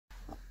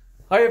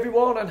Hi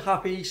everyone, and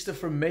happy Easter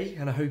from me,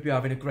 and I hope you're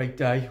having a great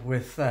day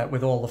with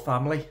all the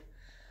family.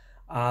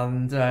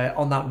 And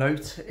on that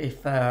note,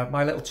 if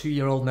my little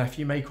 2-year-old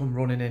nephew may come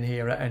running in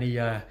here at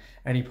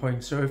any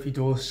point, so if he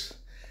does,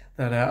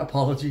 then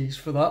apologies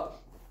for that.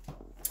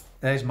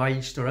 There's my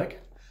Easter egg,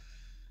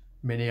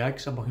 mini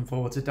eggs. I'm looking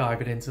forward to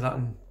diving into that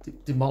and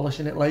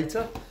demolishing it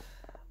later.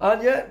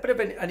 And yeah, a bit of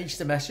an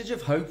Easter message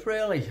of hope,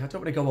 really. I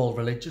don't want to go all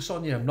religious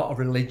on you. I'm not a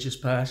religious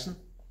person.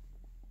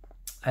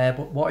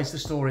 But what is the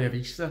story of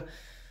Easter?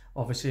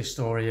 Obviously a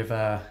story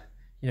of,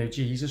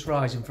 Jesus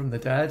rising from the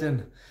dead.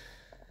 And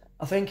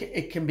I think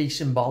it can be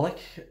symbolic,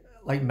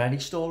 like many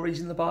stories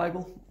in the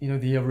Bible,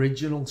 the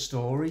original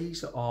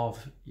stories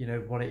of,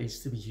 what it is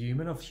to be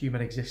human, of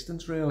human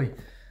existence, really.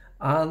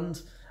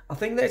 And I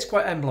think that it's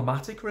quite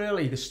emblematic,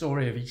 really, the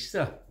story of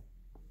Easter,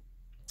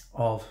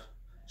 of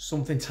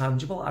something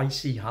tangible I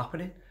see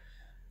happening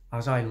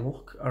as I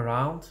look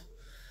around.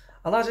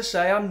 And as I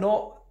say, I'm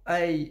not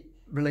a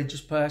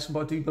religious person,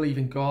 but I do believe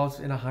in God,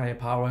 in a higher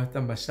power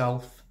than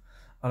myself.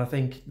 And I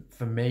think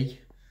for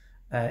me,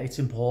 it's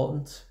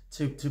important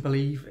to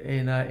believe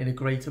in a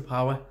greater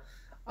power.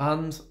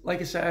 And like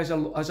I say, as I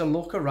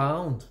look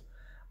around,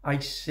 I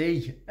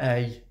see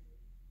a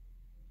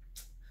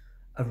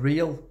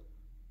real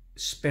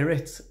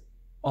spirit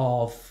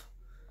of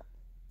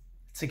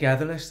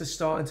togetherness that's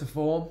starting to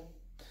form,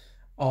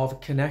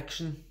 of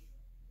connection,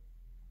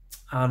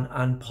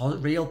 and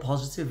real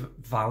positive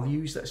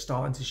values that are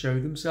starting to show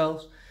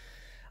themselves.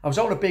 I was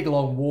on a big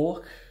long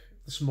walk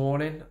this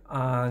morning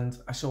and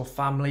I saw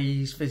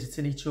families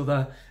visiting each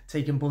other,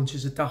 taking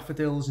bunches of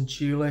daffodils and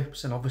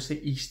tulips and obviously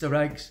Easter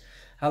eggs.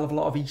 Hell of a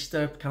lot of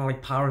Easter, kind of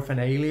like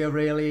paraphernalia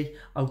really,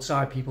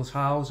 outside people's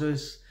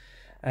houses.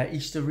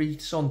 Easter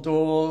wreaths on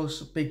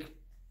doors, big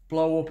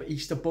blow up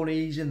Easter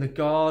bunnies in the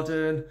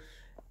garden,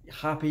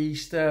 Happy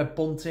Easter,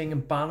 bunting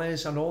and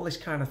banners and all this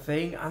kind of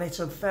thing. And it's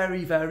a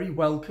very, very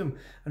welcome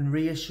and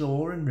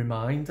reassuring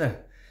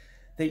reminder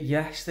that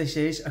yes, this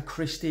is a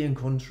Christian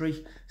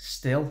country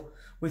still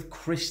with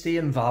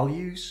Christian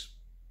values.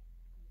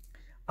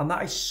 And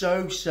that is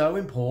so, so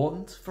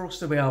important for us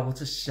to be able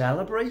to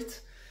celebrate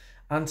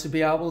and to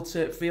be able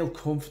to feel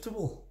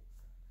comfortable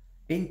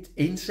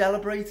in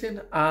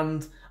celebrating.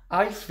 And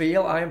I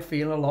am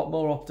feeling a lot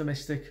more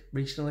optimistic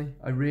recently.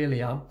 I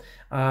really am.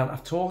 And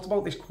I've talked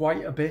about this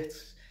quite a bit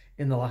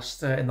in the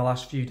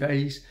last few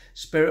days.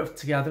 Spirit of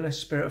togetherness,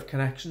 spirit of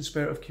connection,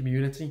 spirit of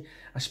community,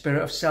 a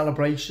spirit of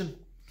celebration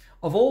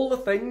of all the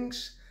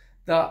things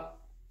that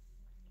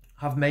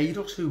have made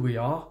us who we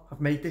are,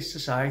 have made this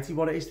society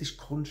what it is, this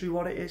country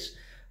what it is,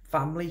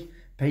 family,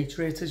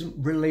 patriotism,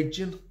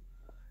 religion,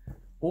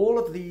 all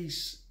of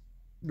these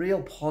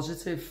real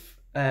positive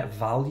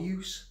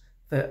values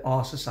that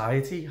our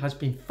society has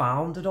been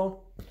founded on.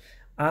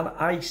 And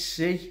I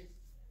see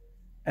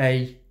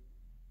a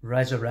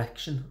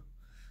resurrection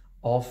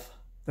of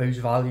those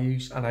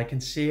values, and I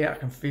can see it, I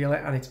can feel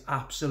it, and it's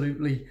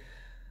absolutely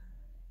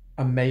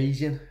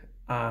amazing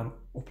and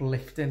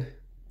uplifting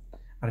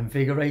and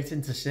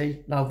invigorating to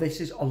see. Now,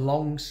 this is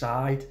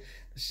alongside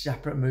the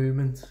separate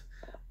movement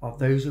of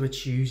those who are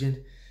choosing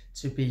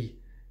to be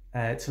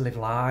to live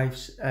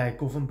lives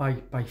governed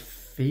by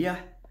fear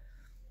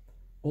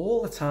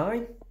all the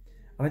time.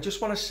 And I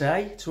just want to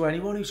say to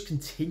anyone who's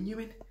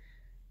continuing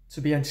to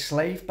be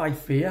enslaved by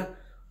fear,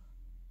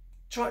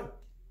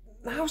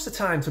 now's the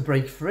time to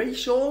break free,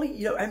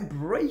 surely.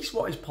 Embrace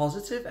what is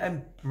positive,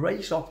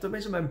 embrace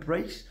optimism,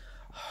 embrace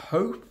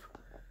hope,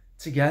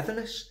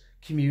 togetherness,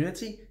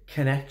 community,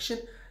 connection.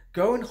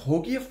 Go and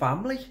hug your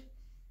family.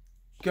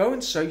 Go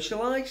and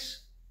socialise.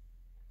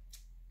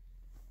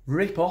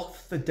 Rip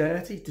off the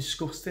dirty,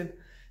 disgusting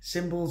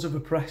symbols of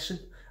oppression,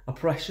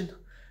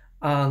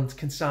 and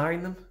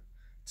consign them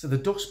to the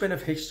dustbin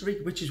of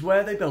history, which is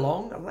where they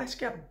belong. And let's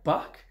get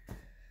back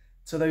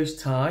to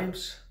those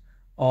times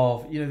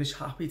of, those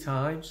happy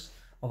times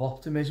of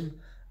optimism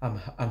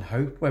and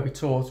hope, where we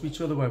talk to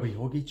each other, where we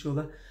hug each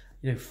other,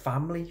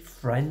 family,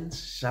 friends,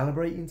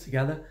 celebrating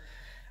together.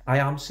 I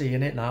am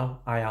seeing it now,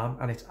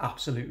 and it's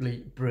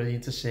absolutely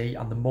brilliant to see.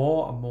 And the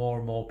more and more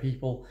and more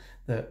people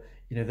that,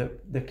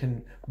 that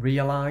can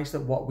realise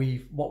that what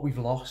we've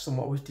lost and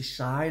what we've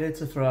decided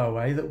to throw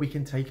away, that we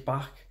can take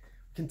back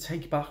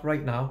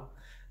right now.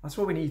 That's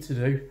what we need to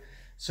do.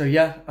 So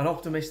yeah, an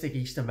optimistic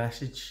Easter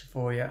message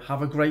for you.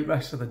 Have a great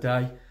rest of the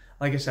day.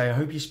 Like I say, I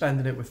hope you're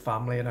spending it with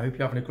family, and I hope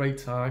you're having a great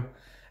time.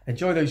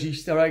 Enjoy those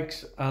Easter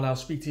eggs, and I'll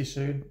speak to you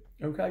soon.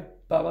 Okay,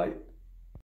 bye-bye.